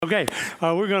Okay,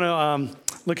 we're going to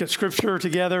look at Scripture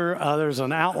together. There's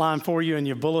an outline for you in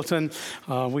your bulletin.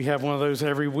 We have one of those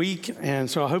every week, and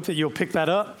so I hope that you'll pick that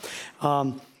up.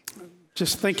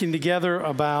 Just thinking together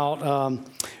about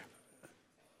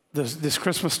this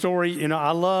Christmas story. You know, I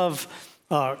love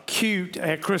cute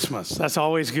at Christmas. That's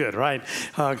always good, right?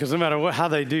 Because no matter how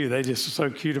they do, they just are so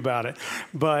cute about it.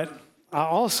 But I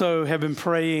also have been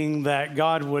praying that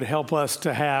God would help us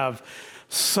to have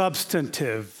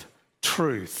substantive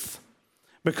truth,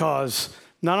 because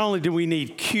not only do we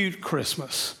need cute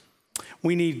Christmas,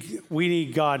 we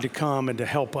need God to come and to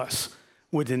help us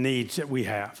with the needs that we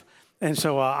have. And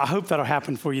so I hope that'll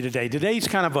happen for you today. Today's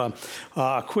kind of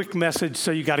a quick message,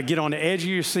 so you got to get on the edge of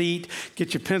your seat,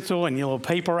 get your pencil and your little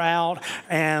paper out,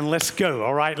 and let's go.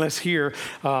 All right, let's hear.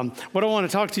 What I want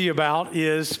to talk to you about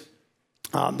is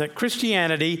that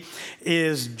Christianity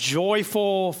is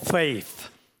joyful faith.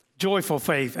 Joyful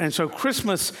faith. And so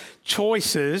Christmas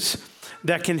choices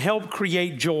that can help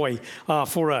create joy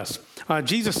for us.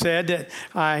 Jesus said that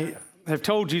I have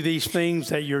told you these things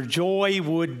that your joy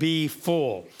would be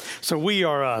full. So we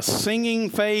are a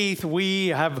singing faith. We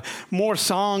have more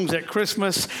songs at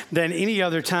Christmas than any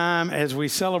other time as we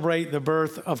celebrate the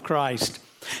birth of Christ.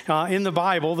 In the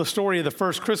Bible, the story of the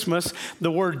first Christmas,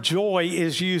 the word joy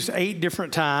is used 8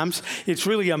 different times. It's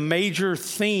really a major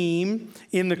theme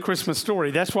in the Christmas story.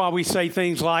 That's why we say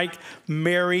things like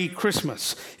Merry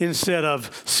Christmas instead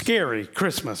of Scary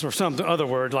Christmas or some other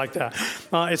word like that.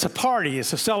 It's a party,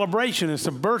 it's a celebration, it's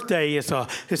a birthday, it's a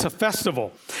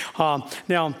festival.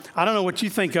 Now, I don't know what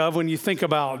you think of when you think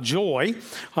about joy,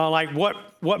 like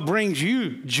what brings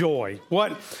you joy?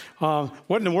 What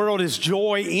in the world is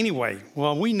joy anyway?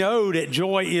 Well, we know that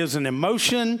joy is an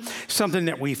emotion, something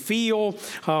that we feel.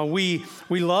 We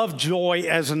love joy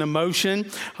as an emotion,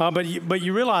 but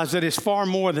you realize that it's far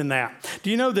more than that. Do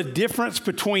you know the difference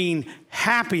between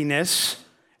happiness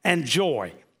and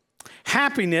joy?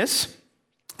 Happiness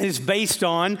is based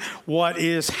on what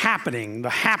is happening, the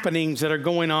happenings that are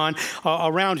going on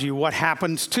around you, what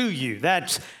happens to you.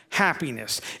 That's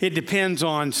happiness. It depends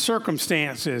on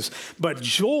circumstances, but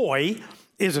joy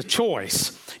is a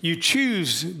choice. You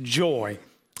choose joy.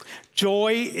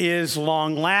 Joy is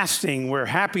long-lasting, where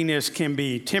happiness can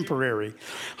be temporary.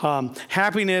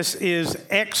 Happiness is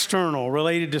external,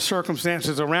 related to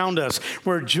circumstances around us,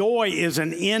 where joy is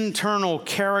an internal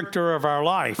character of our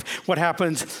life, what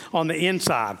happens on the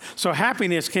inside. So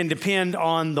happiness can depend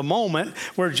on the moment,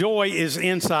 where joy is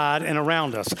inside and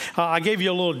around us. I gave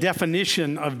you a little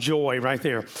definition of joy right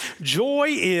there. Joy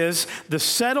is the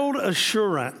settled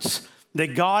assurance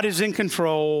that God is in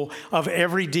control of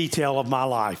every detail of my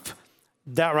life.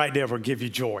 That right there will give you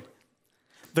joy.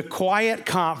 The quiet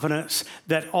confidence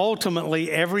that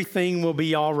ultimately everything will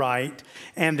be all right,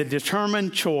 and the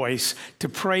determined choice to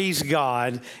praise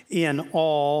God in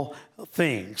all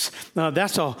things. Now,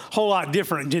 that's a whole lot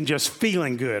different than just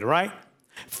feeling good, right?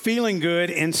 Feeling good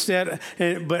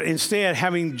but instead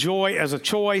having joy as a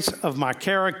choice of my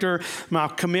character, my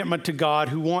commitment to God,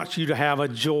 who wants you to have a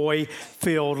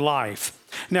joy-filled life.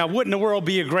 Now, wouldn't the world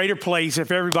be a greater place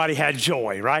if everybody had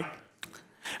joy, right?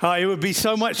 It would be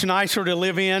so much nicer to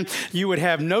live in. You would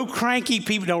have no cranky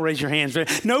people. Don't raise your hands.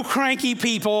 No cranky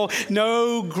people,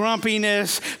 no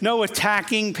grumpiness, no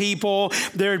attacking people.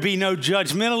 There would be no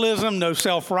judgmentalism, no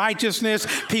self-righteousness,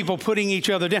 people putting each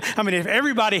other down. I mean, if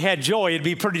everybody had joy, it'd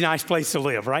be a pretty nice place to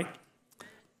live, right?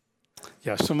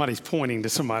 Yeah, somebody's pointing to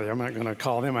somebody. I'm not going to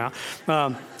call them out.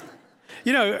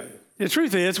 You know, the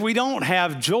truth is we don't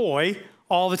have joy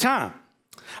all the time.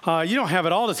 You don't have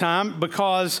it all the time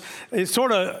because it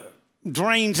sort of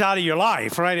drains out of your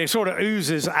life, right? It sort of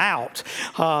oozes out.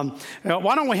 Why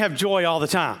don't we have joy all the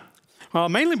time?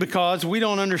 Mainly because we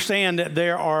don't understand that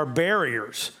there are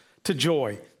barriers to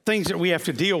joy, things that we have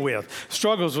to deal with,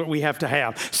 struggles that we have to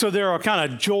have. So there are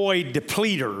kind of joy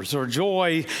depleters or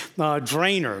joy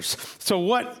drainers. So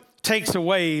what takes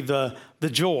away the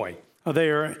joy? They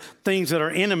are things that are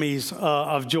enemies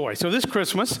of joy. So this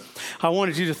Christmas, I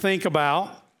wanted you to think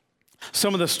about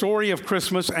some of the story of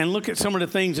Christmas and look at some of the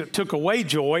things that took away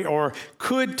joy or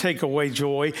could take away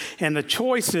joy, and the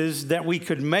choices that we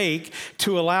could make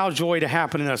to allow joy to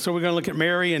happen in us. So we're going to look at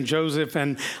Mary and Joseph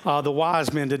and the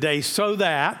wise men today, so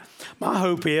that my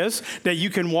hope is that you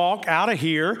can walk out of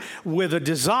here with a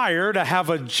desire to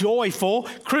have a joyful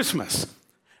Christmas.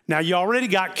 Now, you already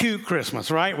got cute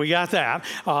Christmas, right? We got that.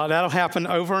 That'll happen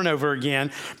over and over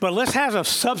again. But let's have a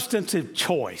substantive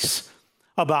choice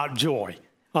about joy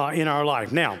in our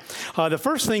life. Now, the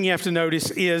first thing you have to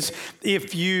notice is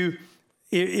if you're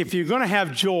going to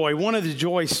have joy, one of the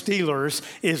joy stealers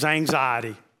is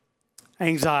anxiety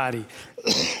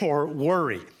or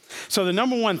worry. So the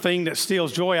number one thing that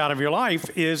steals joy out of your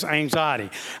life is anxiety.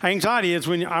 Anxiety is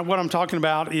what I'm talking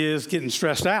about is getting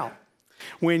stressed out.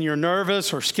 When you're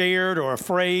nervous or scared or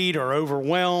afraid or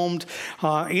overwhelmed,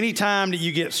 anytime that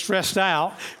you get stressed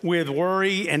out with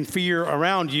worry and fear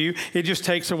around you, it just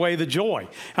takes away the joy.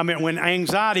 I mean, when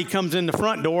anxiety comes in the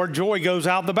front door, joy goes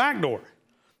out the back door.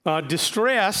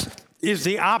 Distress is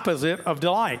the opposite of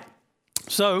delight.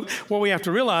 So what we have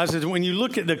to realize is when you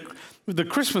look at the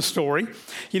Christmas story,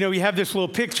 you have this little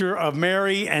picture of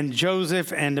Mary and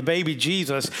Joseph and the baby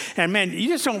Jesus. And man, you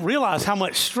just don't realize how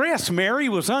much stress Mary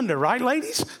was under, right,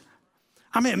 ladies?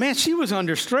 I mean, man, she was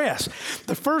under stress.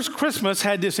 The first Christmas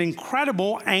had this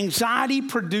incredible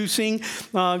anxiety-producing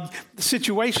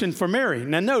situation for Mary.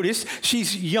 Now notice,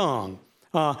 she's young.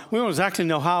 We don't exactly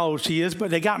know how old she is, but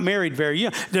they got married very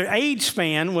young. Their age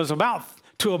span was about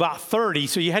 30,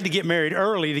 so you had to get married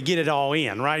early to get it all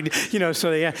in, right?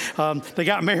 So they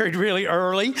got married really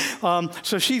early.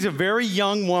 So she's a very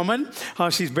young woman.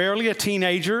 She's barely a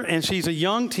teenager, and she's a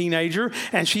young teenager,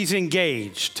 and she's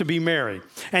engaged to be married.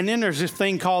 And then there's this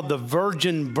thing called the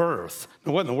virgin birth.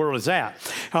 Now, what in the world is that?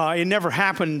 It never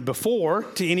happened before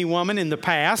to any woman in the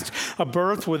past, a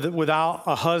birth without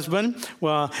a husband.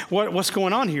 Well, what's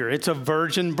going on here? It's a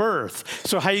virgin birth.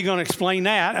 So how are you going to explain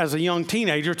that as a young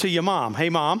teenager to your mom?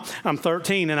 Hey, Mom, I'm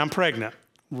 13 and I'm pregnant.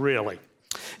 Really?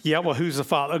 Yeah, well, who's the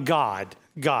father? God.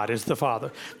 God is the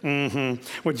father.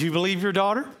 Would you believe your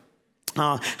daughter?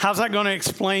 How's that going to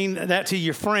explain that to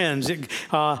your friends?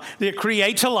 It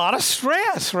creates a lot of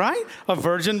stress, right? A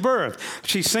virgin birth.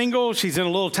 She's single. She's in a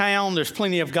little town. There's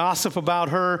plenty of gossip about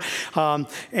her.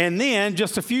 And then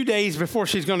just a few days before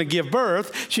she's going to give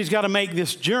birth, she's got to make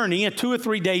this journey, a 2 or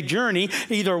 3 day journey,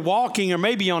 either walking or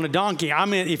maybe on a donkey. I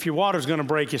mean, if your water's going to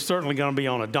break, it's certainly going to be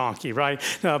on a donkey, right?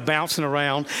 Bouncing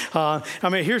around.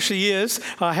 Here she is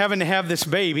having to have this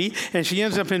baby, and she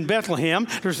ends up in Bethlehem.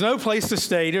 There's no place to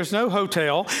stay. There's no hotel.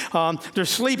 They're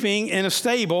sleeping in a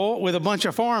stable with a bunch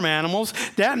of farm animals.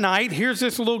 That night, here's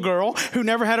this little girl who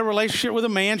never had a relationship with a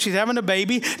man. She's having a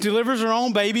baby, delivers her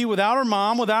own baby without her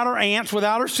mom, without her aunts,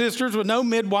 without her sisters, with no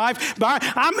midwife.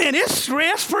 It's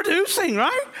stress-producing,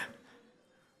 right?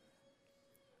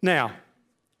 Now,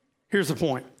 here's the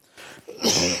point.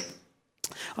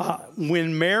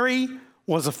 When Mary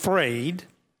was afraid,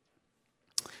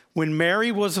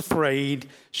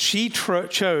 she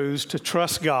chose to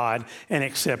trust God and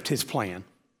accept his plan.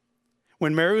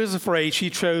 When Mary was afraid,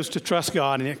 she chose to trust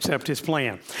God and accept his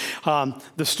plan.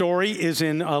 The story is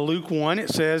in Luke 1. It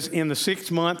says, in the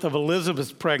 6th month of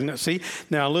Elizabeth's pregnancy.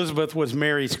 Now, Elizabeth was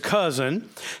Mary's cousin.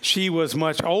 She was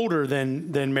much older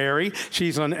than Mary.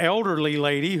 She's an elderly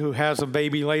lady who has a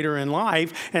baby later in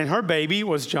life, and her baby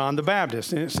was John the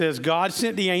Baptist. And it says, God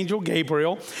sent the angel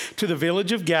Gabriel to the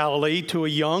village of Galilee to a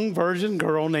young virgin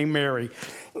girl named Mary.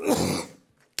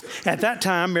 At that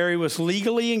time, Mary was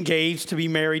legally engaged to be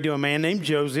married to a man named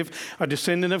Joseph, a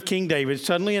descendant of King David.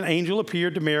 Suddenly, an angel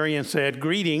appeared to Mary and said,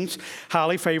 "Greetings,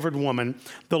 highly favored woman.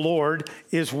 The Lord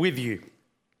is with you."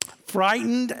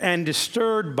 Frightened and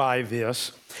disturbed by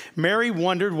this, Mary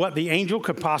wondered what the angel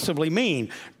could possibly mean.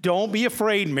 "Don't be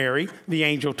afraid, Mary," the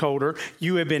angel told her.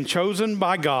 "You have been chosen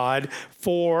by God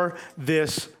for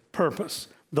this purpose.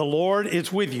 The Lord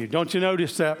is with you." Don't you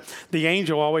notice that the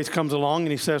angel always comes along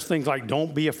and he says things like,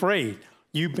 "Don't be afraid.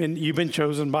 You've been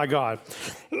chosen by God."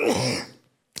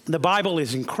 The Bible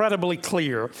is incredibly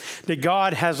clear that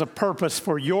God has a purpose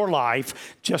for your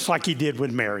life, just like he did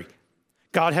with Mary.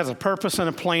 God has a purpose and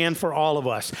a plan for all of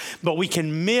us, but we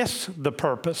can miss the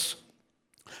purpose.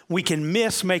 We can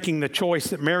miss making the choice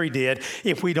that Mary did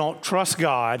if we don't trust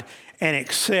God and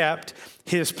accept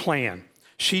his plan.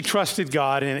 She trusted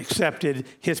God and accepted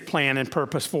his plan and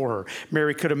purpose for her.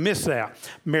 Mary could have missed that.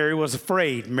 Mary was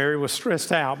afraid. Mary was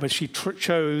stressed out, but she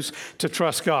chose to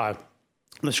trust God.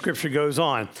 The scripture goes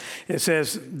on. It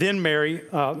says, the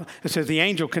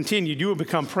angel continued, "You will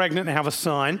become pregnant and have a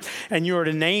son, and you are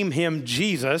to name him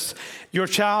Jesus. Your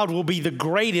child will be the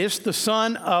greatest, the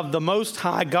Son of the Most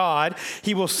High God.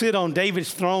 He will sit on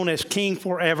David's throne as king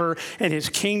forever, and his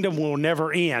kingdom will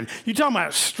never end." You're talking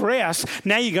about stress.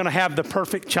 Now you're going to have the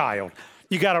perfect child.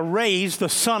 You got to raise the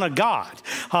Son of God.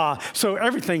 So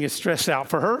everything is stressed out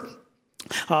for her.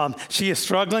 She is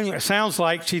struggling. It sounds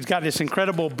like she's got this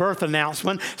incredible birth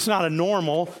announcement. It's not a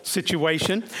normal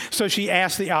situation. So she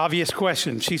asks the obvious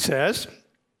question. She says,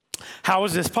 "How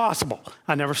is this possible?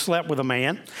 I never slept with a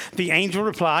man." The angel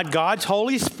replied, "God's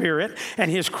Holy Spirit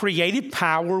and his creative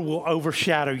power will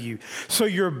overshadow you. So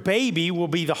your baby will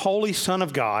be the Holy Son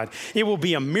of God. It will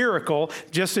be a miracle,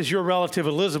 just as your relative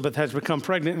Elizabeth has become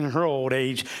pregnant in her old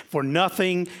age, for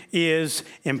nothing is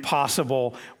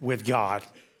impossible with God."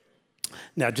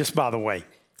 Now, just by the way,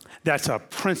 that's a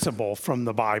principle from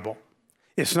the Bible.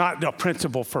 It's not a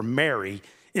principle for Mary.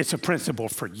 It's a principle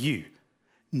for you.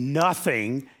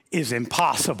 Nothing is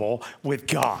impossible with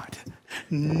God.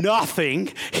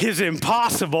 Nothing is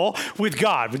impossible with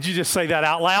God. Would you just say that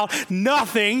out loud?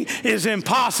 Nothing is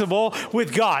impossible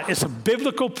with God. It's a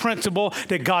biblical principle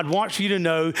that God wants you to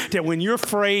know, that when you're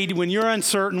afraid, when you're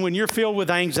uncertain, when you're filled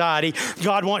with anxiety,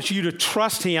 God wants you to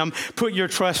trust him, put your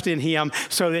trust in him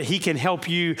so that he can help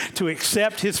you to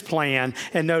accept his plan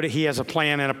and know that he has a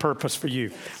plan and a purpose for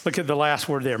you. Look at the last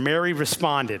word there. Mary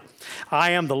responded,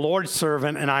 I am the Lord's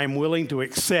servant and I am willing to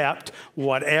accept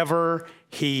whatever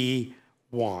he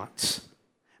wants.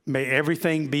 May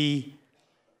everything you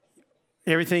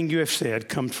have said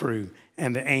come true.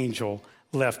 And the angel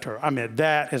left her. I mean,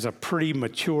 that is a pretty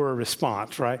mature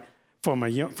response, right? From a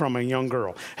young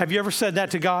girl. Have you ever said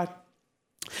that to God?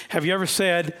 Have you ever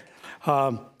said,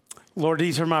 Lord,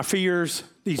 these are my fears,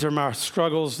 these are my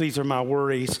struggles, these are my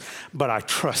worries, but I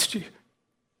trust you.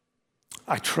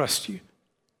 I trust you.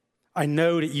 I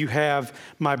know that you have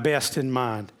my best in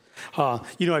mind.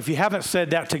 If you haven't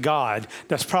said that to God,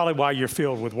 that's probably why you're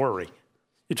filled with worry.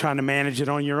 You're trying to manage it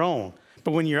on your own.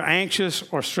 But when you're anxious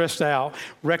or stressed out,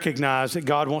 recognize that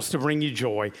God wants to bring you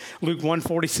joy. Luke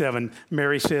 1:47,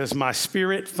 Mary says, my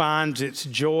spirit finds its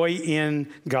joy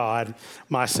in God,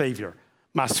 my Savior.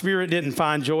 My spirit didn't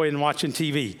find joy in watching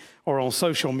TV or on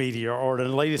social media or the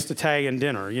latest Italian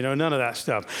dinner, none of that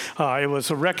stuff. It was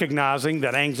recognizing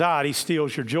that anxiety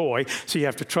steals your joy, so you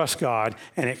have to trust God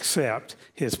and accept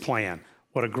his plan.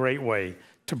 What a great way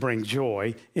to bring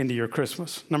joy into your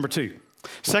Christmas. Number 2,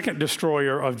 second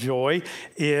destroyer of joy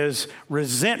is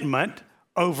resentment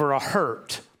over a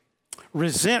hurt.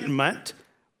 Resentment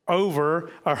over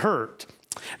a hurt.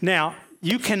 Now,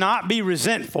 you cannot be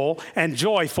resentful and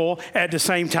joyful at the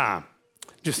same time.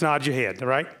 Just nod your head, all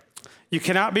right? You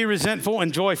cannot be resentful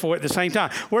and joyful at the same time.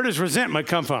 Where does resentment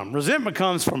come from? Resentment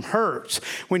comes from hurts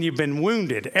when you've been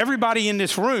wounded. Everybody in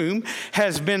this room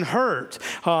has been hurt.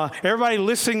 Everybody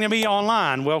listening to me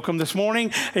online, welcome this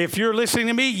morning. If you're listening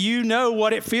to me, you know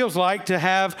what it feels like to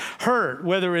have hurt,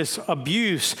 whether it's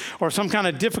abuse or some kind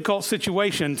of difficult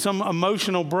situation, some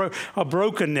emotional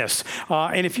brokenness.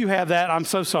 And if you have that, I'm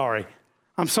so sorry.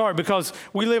 I'm sorry, because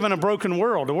we live in a broken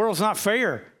world. The world's not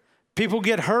fair. People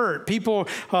get hurt. People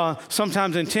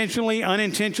sometimes intentionally,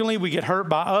 unintentionally, we get hurt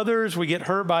by others. We get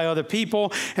hurt by other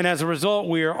people. And as a result,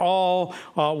 we are all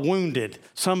wounded,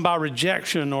 some by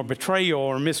rejection or betrayal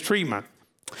or mistreatment.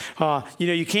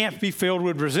 You can't be filled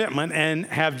with resentment and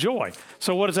have joy.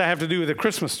 So what does that have to do with the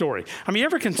Christmas story? I mean, you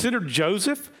ever considered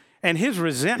Joseph and his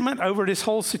resentment over this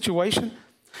whole situation?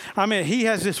 I mean, he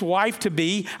has this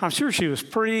wife-to-be. I'm sure she was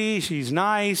pretty. She's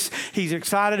nice. He's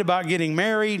excited about getting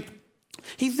married.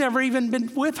 He's never even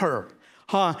been with her.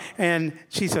 And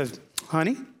she says,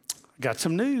 honey, I got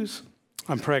some news.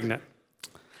 I'm pregnant.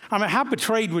 I mean, how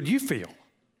betrayed would you feel?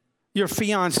 Your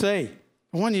fiancé,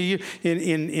 one of you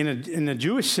in a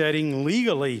Jewish setting,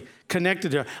 legally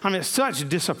connected to her. I mean, it's such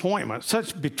disappointment,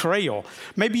 such betrayal.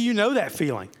 Maybe you know that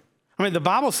feeling. I mean, the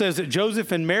Bible says that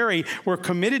Joseph and Mary were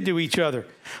committed to each other.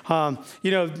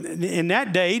 In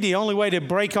that day, the only way to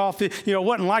break off, it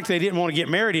wasn't like they didn't want to get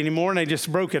married anymore and they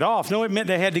just broke it off. No, it meant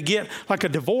they had to get like a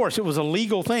divorce. It was a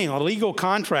legal thing, a legal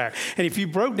contract. And if you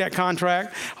broke that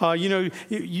contract,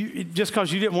 just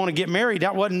because you didn't want to get married,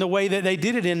 that wasn't the way that they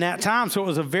did it in that time. So it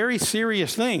was a very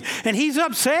serious thing. And he's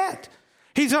upset.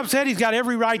 He's upset. He's got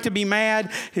every right to be mad.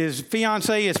 His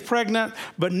fiancée is pregnant.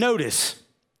 But notice,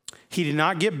 he did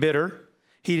not get bitter.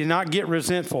 He did not get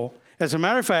resentful. As a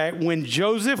matter of fact, when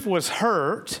Joseph was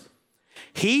hurt,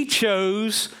 he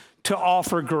chose to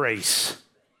offer grace.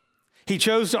 He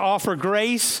chose to offer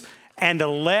grace and to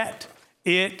let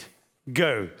it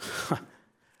go.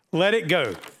 Let it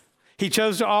go. He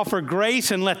chose to offer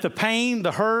grace and let the pain,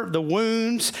 the hurt, the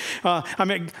wounds. God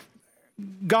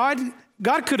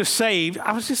could have saved,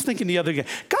 I was just thinking the other day,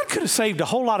 God could have saved a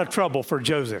whole lot of trouble for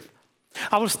Joseph.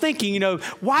 I was thinking,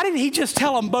 why didn't he just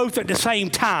tell them both at the same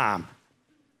time?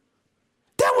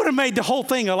 That would have made the whole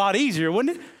thing a lot easier,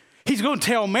 wouldn't it? He's going to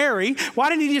tell Mary. Why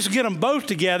didn't he just get them both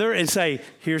together and say,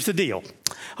 here's the deal?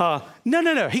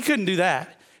 No. He couldn't do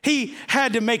that. He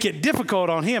had to make it difficult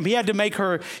on him. He had to make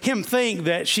him think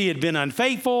that she had been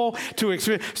unfaithful to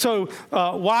experience. So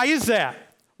why is that?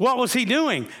 What was he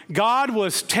doing? God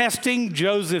was testing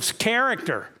Joseph's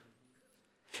character.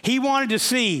 He wanted to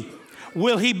see,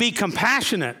 will he be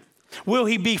compassionate? Will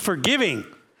he be forgiving?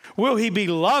 Will he be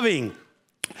loving?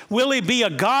 Will he be a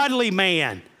godly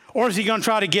man? Or is he going to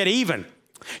try to get even?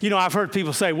 I've heard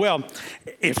people say, well,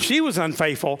 if she was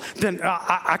unfaithful, then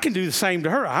I can do the same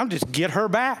to her. I'll just get her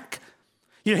back.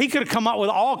 You know, he could have come up with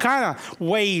all kind of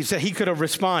ways that he could have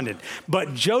responded.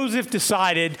 But Joseph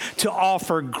decided to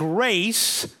offer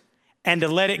grace and to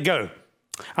let it go.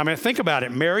 I mean, think about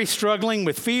it. Mary's struggling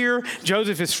with fear.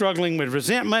 Joseph is struggling with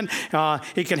resentment.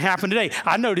 It can happen today.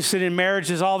 I notice it in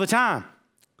marriages all the time.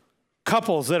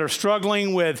 Couples that are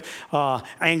struggling with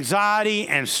anxiety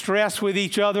and stress with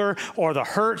each other, or the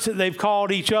hurts that they've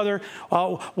caused each other.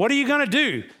 What are you going to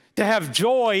do to have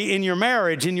joy in your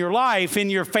marriage, in your life, in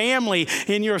your family,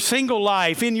 in your single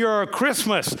life, in your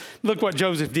Christmas? Look what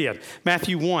Joseph did.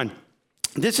 Matthew 1.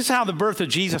 This is how the birth of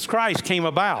Jesus Christ came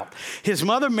about. His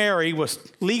mother Mary was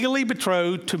legally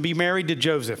betrothed to be married to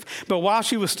Joseph. But while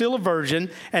she was still a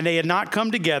virgin and they had not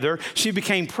come together, she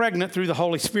became pregnant through the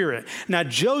Holy Spirit. Now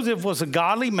Joseph was a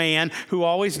godly man who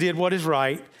always did what is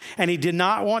right, and he did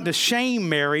not want to shame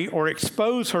Mary or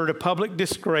expose her to public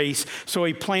disgrace, so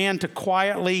he planned to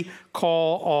quietly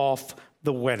call off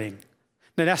the wedding.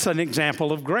 Now that's an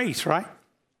example of grace, right?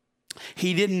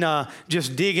 He didn't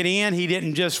just dig it in. He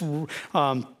didn't just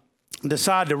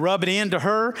decide to rub it into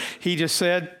her. He just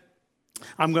said,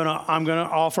 I'm gonna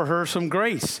offer her some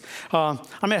grace. I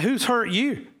mean, who's hurt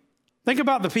you? Think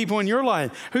about the people in your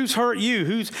life. Who's hurt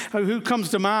you? Who comes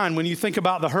to mind when you think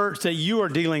about the hurts that you are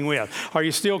dealing with? Are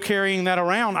you still carrying that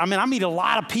around? I mean, I meet a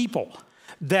lot of people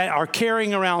that are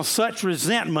carrying around such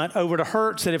resentment over the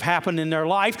hurts that have happened in their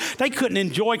life. They couldn't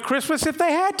enjoy Christmas if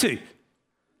they had to.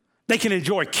 They can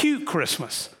enjoy cute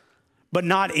Christmas, but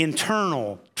not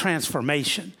internal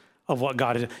transformation of what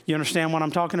God is. You understand what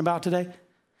I'm talking about today?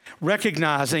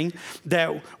 Recognizing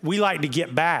that we like to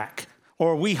get back,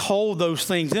 or we hold those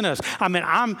things in us. I mean,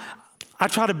 I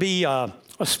try to be a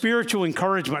spiritual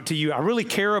encouragement to you. I really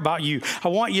care about you. I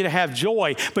want you to have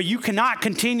joy, but you cannot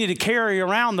continue to carry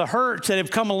around the hurts that have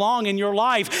come along in your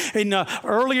life,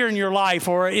 earlier in your life,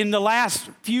 or in the last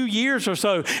few years or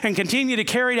so, and continue to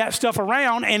carry that stuff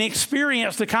around and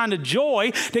experience the kind of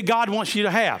joy that God wants you to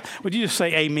have. Would you just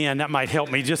say amen? That might help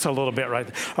me just a little bit right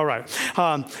there. All right.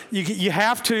 You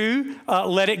have to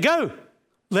let it go.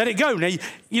 Let it go. Now,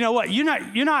 you know what?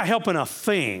 You're not helping a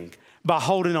thing by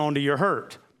holding on to your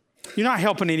hurt. You're not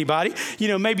helping anybody. You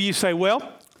know, maybe you say,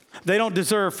 well, they don't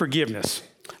deserve forgiveness.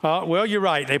 Well, you're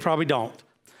right. They probably don't.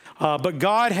 But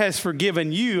God has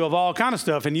forgiven you of all kind of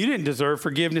stuff, and you didn't deserve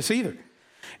forgiveness either.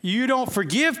 You don't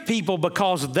forgive people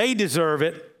because they deserve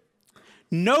it.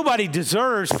 Nobody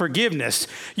deserves forgiveness.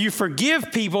 You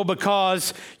forgive people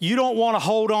because you don't want to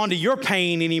hold on to your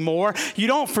pain anymore. You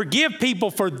don't forgive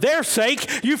people for their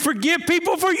sake. You forgive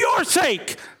people for your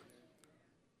sake.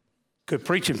 Good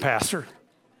preaching, Pastor.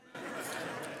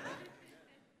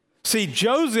 See,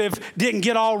 Joseph didn't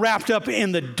get all wrapped up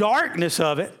in the darkness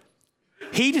of it.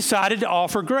 He decided to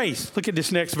offer grace. Look at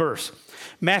this next verse.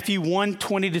 Matthew 1,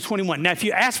 20-21. Now, if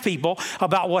you ask people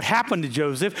about what happened to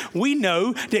Joseph, we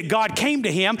know that God came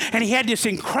to him and he had this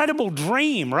incredible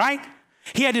dream, right?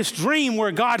 He had this dream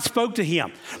where God spoke to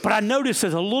him. But I noticed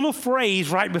there's a little phrase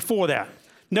right before that.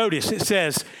 Notice it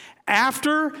says,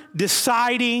 after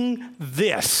deciding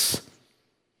this.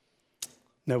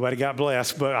 Nobody got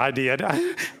blessed, but I did.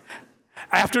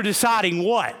 After deciding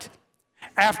what?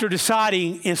 After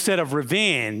deciding instead of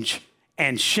revenge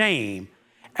and shame,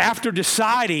 after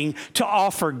deciding to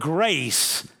offer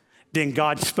grace, then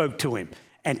God spoke to him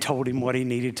and told him what he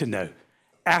needed to know.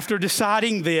 After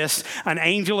deciding this, an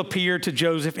angel appeared to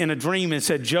Joseph in a dream and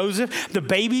said, Joseph, the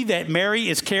baby that Mary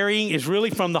is carrying is really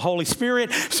from the Holy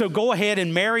Spirit, so go ahead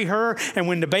and marry her, and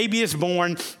when the baby is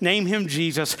born, name him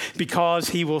Jesus, because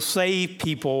he will save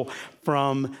people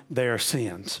from their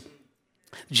sins.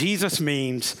 Jesus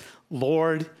means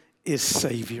Lord is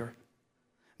Savior.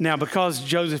 Now, because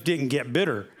Joseph didn't get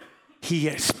bitter, he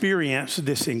experienced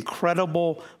this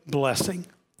incredible blessing.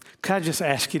 Can I just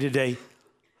ask you today,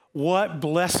 what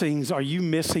blessings are you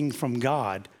missing from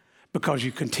God because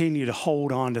you continue to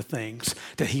hold on to things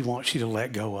that he wants you to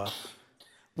let go of?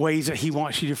 Ways that he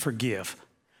wants you to forgive.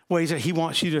 Ways that he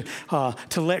wants you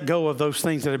to let go of those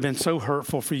things that have been so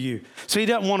hurtful for you. So he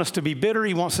doesn't want us to be bitter.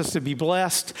 He wants us to be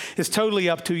blessed. It's totally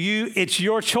up to you. It's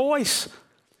your choice.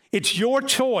 It's your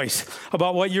choice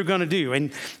about what you're going to do.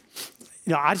 And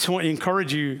you know, I just want to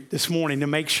encourage you this morning to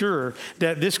make sure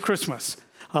that this Christmas,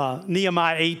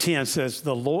 Nehemiah 8:10 says,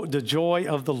 the joy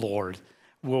of the Lord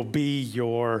will be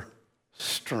your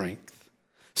strength.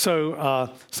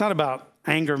 So it's not about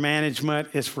anger management.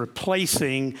 It's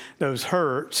replacing those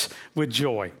hurts with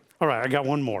joy. All right, I got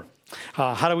one more.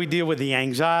 How do we deal with the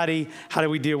anxiety? How do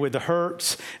we deal with the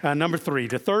hurts? Number 3,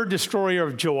 the third destroyer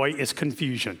of joy is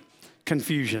confusion.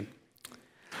 Confusion.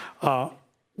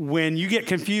 When you get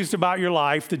confused about your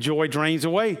life, the joy drains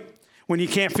away. When you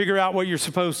can't figure out what you're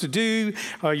supposed to do,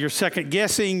 you're second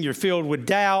guessing, you're filled with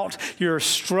doubt, you're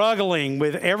struggling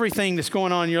with everything that's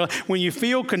going on in your life. When you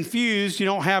feel confused, you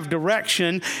don't have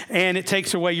direction, and it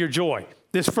takes away your joy.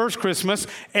 This first Christmas,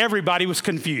 everybody was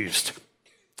confused.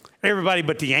 Everybody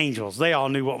but the angels. They all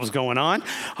knew what was going on.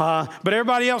 But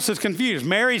everybody else is confused.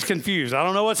 Mary's confused. I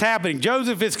don't know what's happening.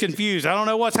 Joseph is confused. I don't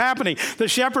know what's happening. The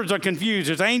shepherds are confused.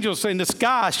 There's angels in the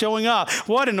sky showing up.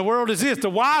 What in the world is this? The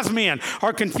wise men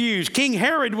are confused. King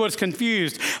Herod was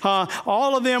confused.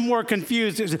 All of them were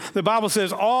confused. The Bible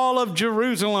says all of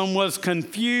Jerusalem was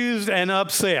confused and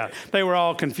upset. They were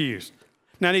all confused.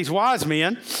 Now, these wise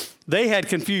men, they had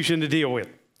confusion to deal with.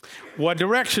 What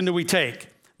direction do we take?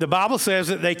 The Bible says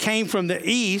that they came from the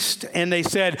east and they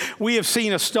said, we have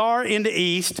seen a star in the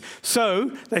east.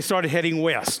 So they started heading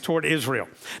west toward Israel.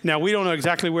 Now, we don't know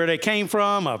exactly where they came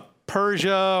from,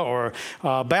 Persia or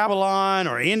Babylon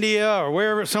or India or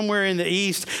wherever, somewhere in the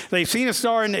east. They've seen a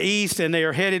star in the east and they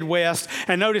are headed west.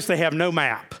 And notice they have no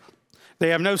map. They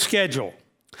have no schedule.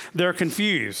 They're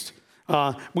confused.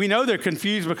 We know they're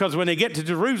confused because when they get to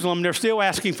Jerusalem, they're still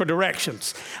asking for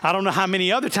directions. I don't know how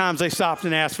many other times they stopped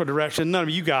and asked for directions. None of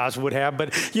you guys would have,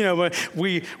 but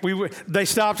they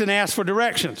stopped and asked for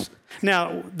directions.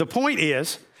 Now, the point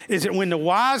is that when the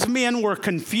wise men were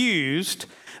confused,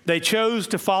 they chose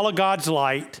to follow God's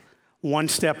light one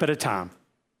step at a time.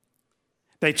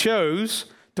 They chose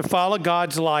to follow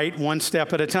God's light one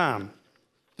step at a time.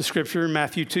 The scripture in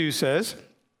Matthew 2 says,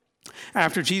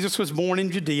 after Jesus was born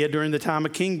in Judea during the time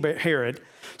of King Herod,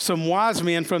 some wise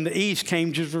men from the east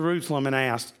came to Jerusalem and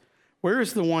asked, where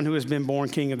is the one who has been born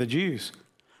King of the Jews?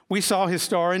 We saw his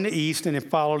star in the east and have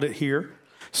followed it here,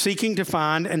 seeking to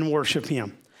find and worship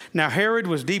him. Now Herod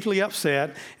was deeply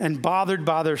upset and bothered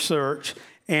by their search,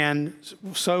 and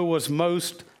so was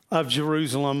most of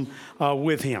Jerusalem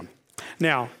with him.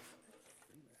 Now,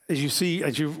 as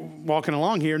you're walking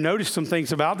along here, notice some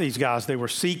things about these guys. They were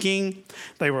seeking,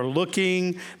 they were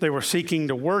looking, they were seeking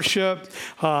to worship.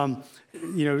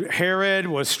 Herod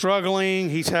was struggling.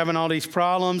 He's having all these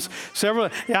problems.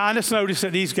 I just noticed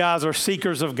that these guys are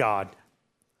seekers of God.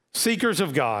 Seekers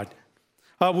of God.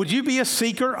 Would you be a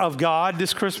seeker of God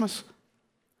this Christmas?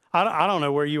 I don't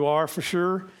know where you are for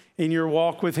sure in your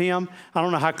walk with him. I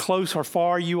don't know how close or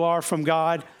far you are from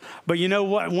God. But you know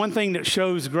what? One thing that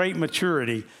shows great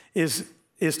maturity is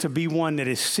to be one that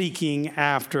is seeking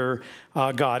after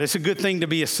God. It's a good thing to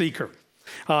be a seeker.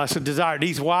 It's a desire.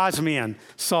 These wise men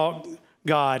sought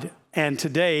God, and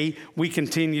today we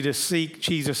continue to seek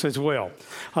Jesus as well.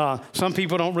 Some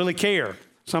people don't really care.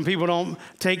 Some people don't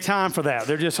take time for that.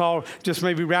 They're just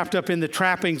maybe wrapped up in the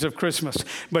trappings of Christmas.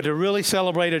 But to really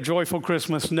celebrate a joyful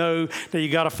Christmas, know that you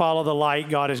got to follow the light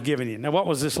God has given you. Now, what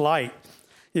was this light?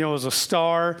 It was a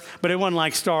star, but it wasn't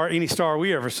like any star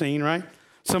we ever seen, right?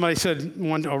 Somebody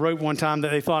wrote one time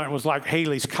that they thought it was like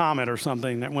Halley's Comet or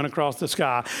something that went across the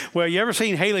sky. Well, you ever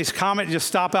seen Halley's Comet just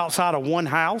stop outside of one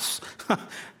house?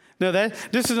 No,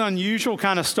 this is an unusual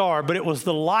kind of star, but it was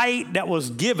the light that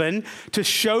was given to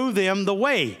show them the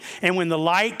way. And when the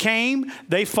light came,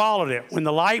 they followed it. When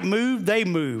the light moved, they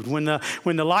moved. When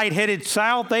the light headed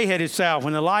south, they headed south.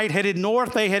 When the light headed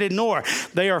north, they headed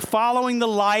north. They are following the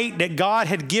light that God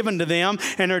had given to them,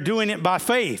 and are doing it by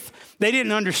faith. They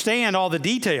didn't understand all the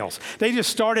details. They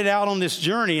just started out on this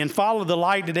journey and followed the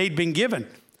light that they'd been given.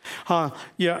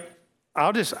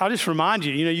 I'll just remind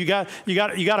you. You got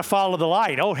to follow the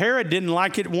light. Oh, Herod didn't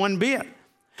like it one bit.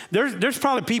 There's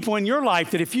probably people in your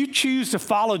life that if you choose to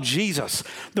follow Jesus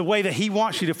the way that he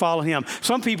wants you to follow him,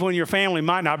 some people in your family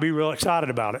might not be real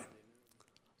excited about it.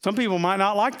 Some people might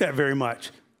not like that very much.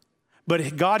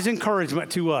 But God's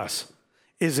encouragement to us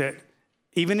is that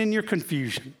even in your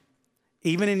confusion,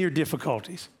 even in your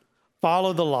difficulties,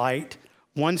 follow the light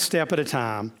one step at a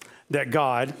time that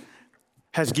God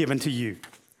has given to you.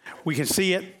 We can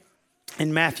see it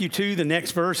in Matthew 2, the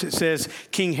next verse. It says,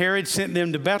 King Herod sent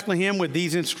them to Bethlehem with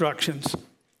these instructions.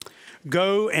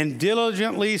 Go and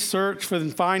diligently search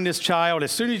and find this child.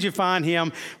 As soon as you find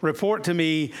him, report to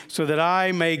me so that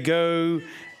I may go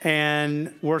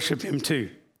and worship him too.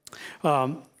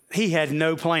 He had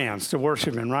no plans to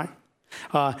worship him, right?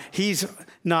 He's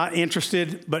not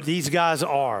interested, but these guys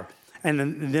are. And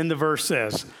then the verse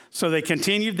says, so they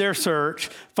continued their search,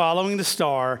 following the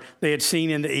star they had seen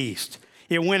in the east.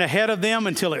 It went ahead of them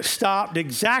until it stopped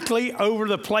exactly over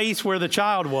the place where the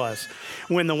child was.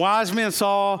 When the wise men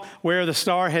saw where the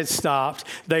star had stopped,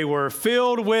 they were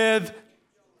filled with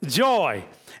joy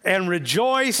and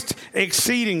rejoiced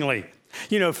exceedingly.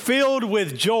 Filled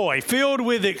with joy, filled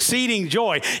with exceeding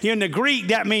joy. In the Greek,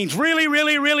 that means really,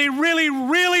 really, really, really,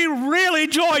 really, really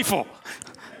joyful.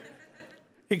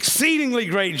 Exceedingly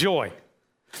great joy.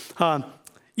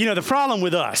 The problem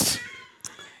with us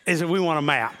is that we want a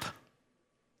map.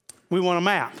 We want a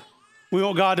map. We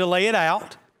want God to lay it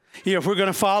out. If we're going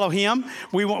to follow him,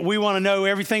 we want to know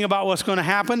everything about what's going to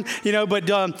happen. But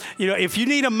if you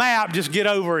need a map, just get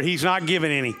over it. He's not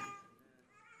giving any.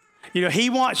 He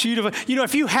wants you to,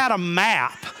 if you had a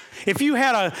map, if you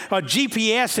had a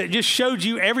GPS that just showed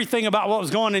you everything about what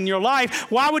was going on in your life,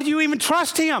 why would you even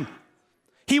trust him?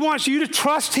 He wants you to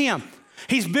trust him.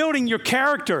 He's building your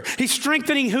character. He's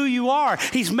strengthening who you are.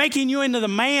 He's making you into the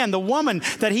man, the woman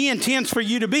that he intends for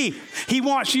you to be. He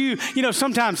wants you,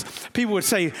 sometimes people would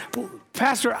say,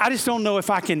 Pastor, I just don't know if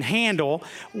I can handle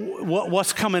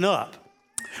what's coming up.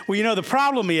 Well, the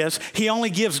problem is he only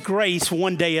gives grace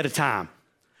one day at a time.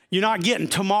 You're not getting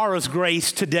tomorrow's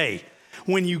grace today.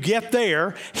 When you get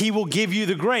there, he will give you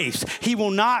the grace. He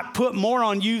will not put more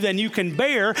on you than you can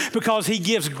bear because he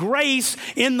gives grace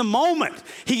in the moment.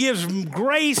 He gives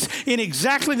grace in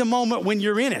exactly the moment when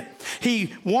you're in it.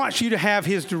 He wants you to have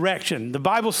his direction. The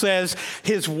Bible says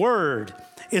his word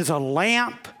is a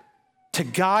lamp to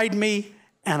guide me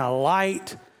and a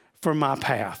light for my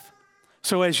path.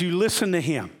 So as you listen to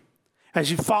him, as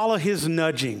you follow his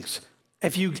nudgings,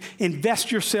 if you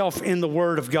invest yourself in the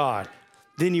word of God,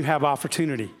 then you have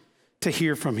opportunity to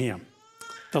hear from him.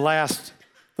 The last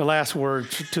word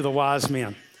to the wise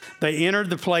men. They entered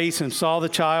the place and saw the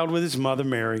child with his mother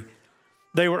Mary.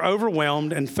 They were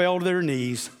overwhelmed and fell to their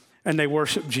knees, and they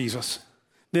worshiped Jesus.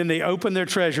 Then they opened their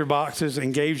treasure boxes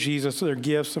and gave Jesus their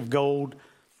gifts of gold,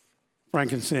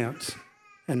 frankincense,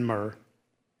 and myrrh.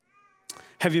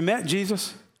 Have you met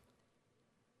Jesus?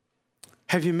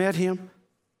 Have you met him?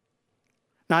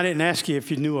 Now, I didn't ask you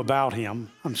if you knew about him.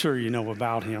 I'm sure you know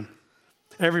about him.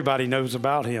 Everybody knows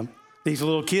about him. These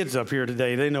little kids up here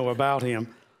today, they know about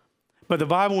him. But the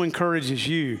Bible encourages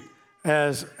you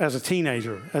as a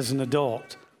teenager, as an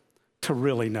adult, to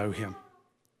really know him.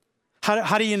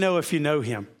 How do you know if you know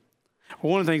him?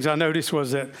 Well, one of the things I noticed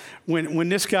was that when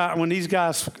these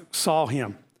guys saw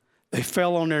him, they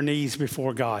fell on their knees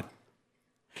before God.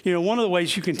 One of the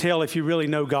ways you can tell if you really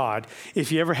know God,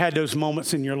 if you ever had those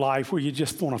moments in your life where you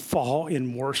just want to fall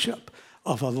in worship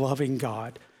of a loving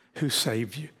God who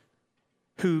saved you,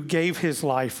 who gave his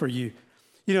life for you.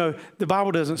 The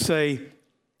Bible doesn't say,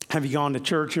 have you gone to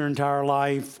church your entire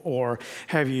life, or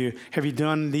have you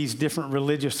done these different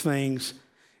religious things?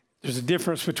 There's a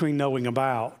difference between knowing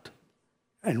about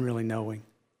and really knowing.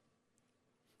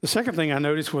 The second thing I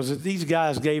noticed was that these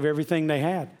guys gave everything they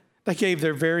had. They gave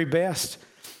their very best.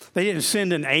 They didn't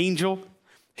send an angel.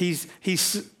 He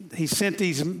sent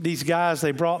these guys,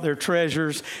 they brought their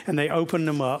treasures, and they opened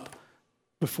them up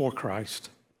before Christ.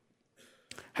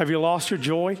 Have you lost your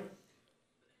joy?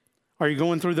 Are you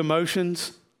going through the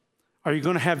motions? Are you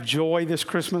going to have joy this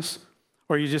Christmas?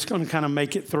 Or are you just going to kind of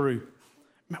make it through?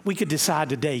 We could decide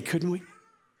today, couldn't we?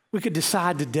 We could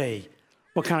decide today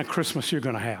what kind of Christmas you're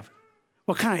going to have.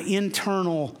 What kind of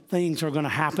internal things are going to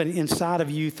happen inside of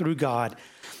you through God.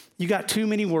 You got too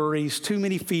many worries, too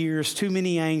many fears, too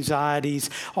many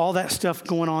anxieties, all that stuff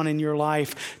going on in your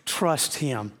life. Trust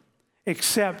him.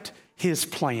 Accept his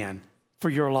plan for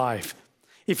your life.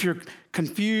 If you're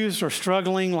confused or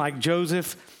struggling like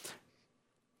Joseph,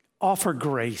 offer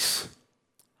grace.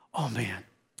 Oh man,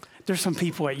 there's some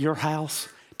people at your house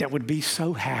that would be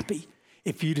so happy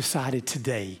if you decided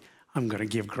today, I'm going to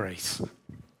give grace.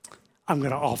 I'm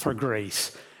going to offer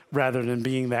grace rather than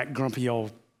being that grumpy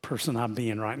old person I'm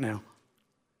being right now.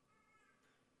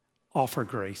 Offer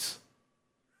grace.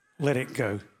 Let it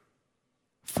go.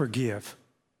 Forgive.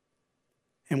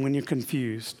 And when you're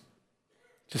confused,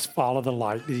 just follow the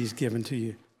light that he's given to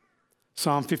you.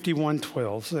 Psalm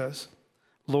 51:12 says,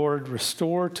 Lord,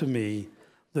 restore to me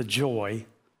the joy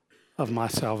of my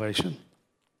salvation.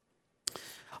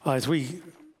 As we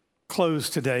close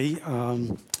today, I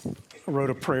wrote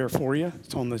a prayer for you.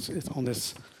 It's on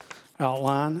this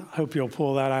outline. I hope you'll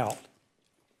pull that out.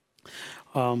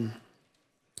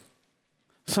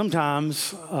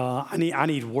 Sometimes I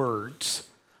need words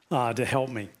to help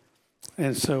me.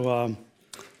 And so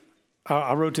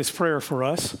I wrote this prayer for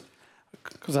us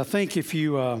because I think if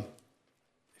you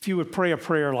would pray a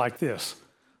prayer like this,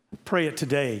 pray it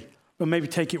today, but maybe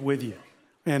take it with you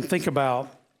and think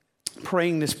about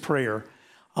praying this prayer.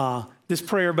 This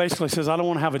prayer basically says, I don't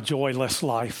want to have a joyless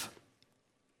life.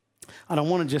 I don't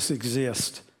want to just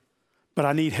exist, but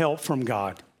I need help from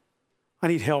God. I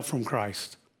need help from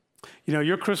Christ.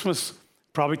 Your Christmas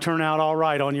probably turn out all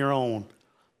right on your own,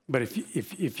 but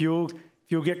if you'll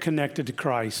get connected to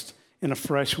Christ in a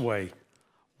fresh way,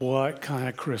 what kind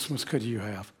of Christmas could you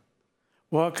have?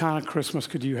 What kind of Christmas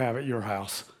could you have at your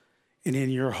house and in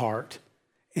your heart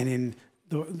and in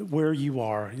where you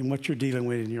are and what you're dealing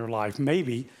with in your life.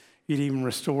 Maybe you'd even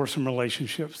restore some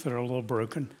relationships that are a little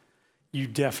broken. You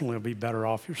definitely will be better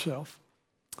off yourself.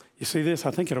 You see this?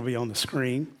 I think it'll be on the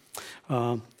screen.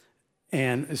 And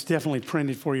it's definitely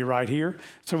printed for you right here.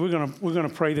 So we're gonna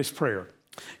pray this prayer.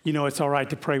 You know, it's all right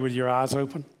to pray with your eyes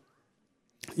open.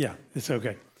 Yeah, it's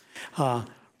okay.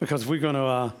 Because we're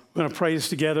gonna pray this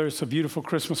together. It's a beautiful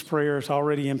Christmas prayer. It's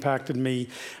already impacted me.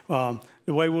 The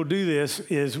way we'll do this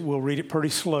is we'll read it pretty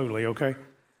slowly, okay?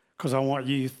 Because I want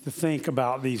you to think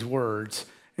about these words,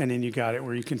 and then you got it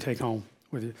where you can take home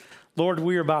with you. Lord,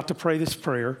 we are about to pray this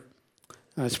prayer.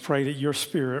 Let's pray that your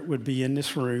Spirit would be in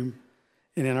this room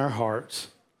and in our hearts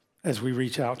as we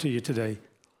reach out to you today.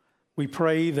 We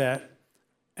pray that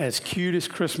as cute as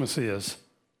Christmas is,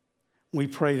 we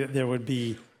pray that there would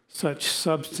be such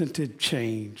substantive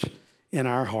change in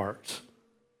our hearts.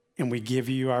 And we give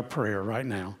you our prayer right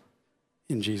now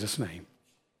in Jesus' name.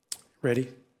 Ready?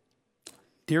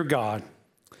 Dear God,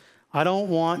 I don't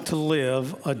want to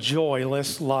live a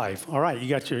joyless life. All right, you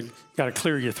got to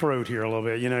clear your throat here a little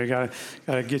bit. You know, you got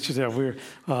to get yourself weird.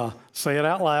 Say it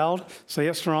out loud. Say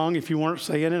it strong. If you weren't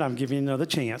saying it, I'm giving you another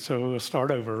chance. So we'll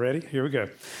start over. Ready? Here we go.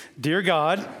 Dear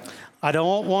God, I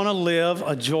don't want to live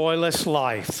a joyless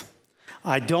life.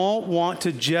 I don't want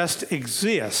to just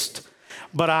exist,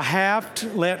 but I have to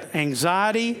let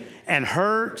anxiety and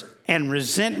hurt and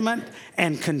resentment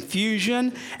and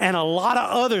confusion and a lot of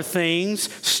other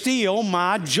things steal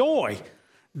my joy.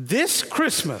 This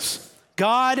Christmas,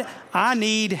 God, I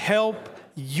need help,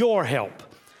 your help.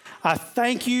 I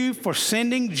thank you for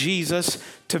sending Jesus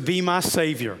to be my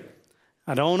Savior.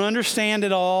 I don't understand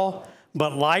it all,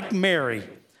 but like Mary,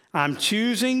 I'm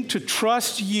choosing to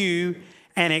trust you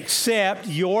and accept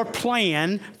your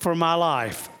plan for my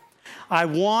life. I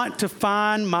want to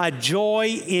find my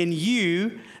joy in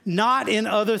you, not in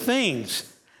other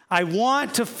things. I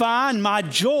want to find my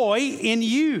joy in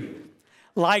you.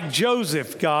 Like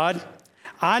Joseph, God,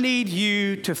 I need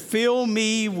you to fill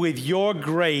me with your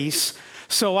grace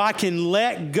so I can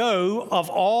let go of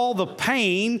all the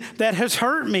pain that has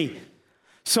hurt me,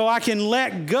 so I can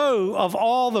let go of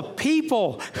all the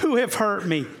people who have hurt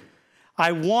me.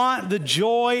 I want the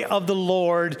joy of the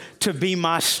Lord to be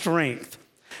my strength.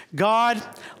 God,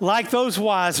 like those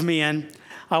wise men,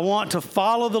 I want to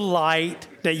follow the light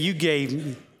that you gave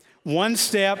me, one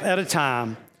step at a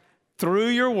time, through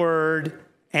your word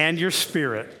and your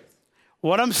Spirit.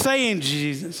 What I'm saying,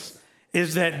 Jesus,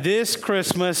 is that this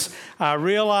Christmas, I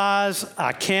realize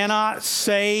I cannot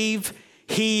save,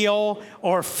 heal,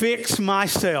 or fix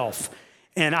myself,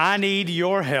 and I need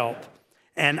your help.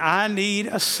 And I need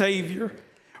a Savior,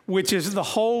 which is the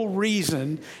whole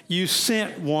reason you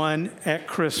sent one at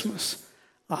Christmas.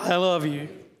 I love you.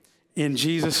 In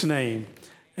Jesus' name,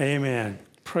 amen.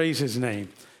 Praise his name.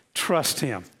 Trust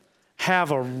him.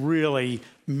 Have a really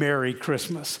Merry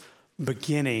Christmas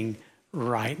beginning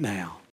right now.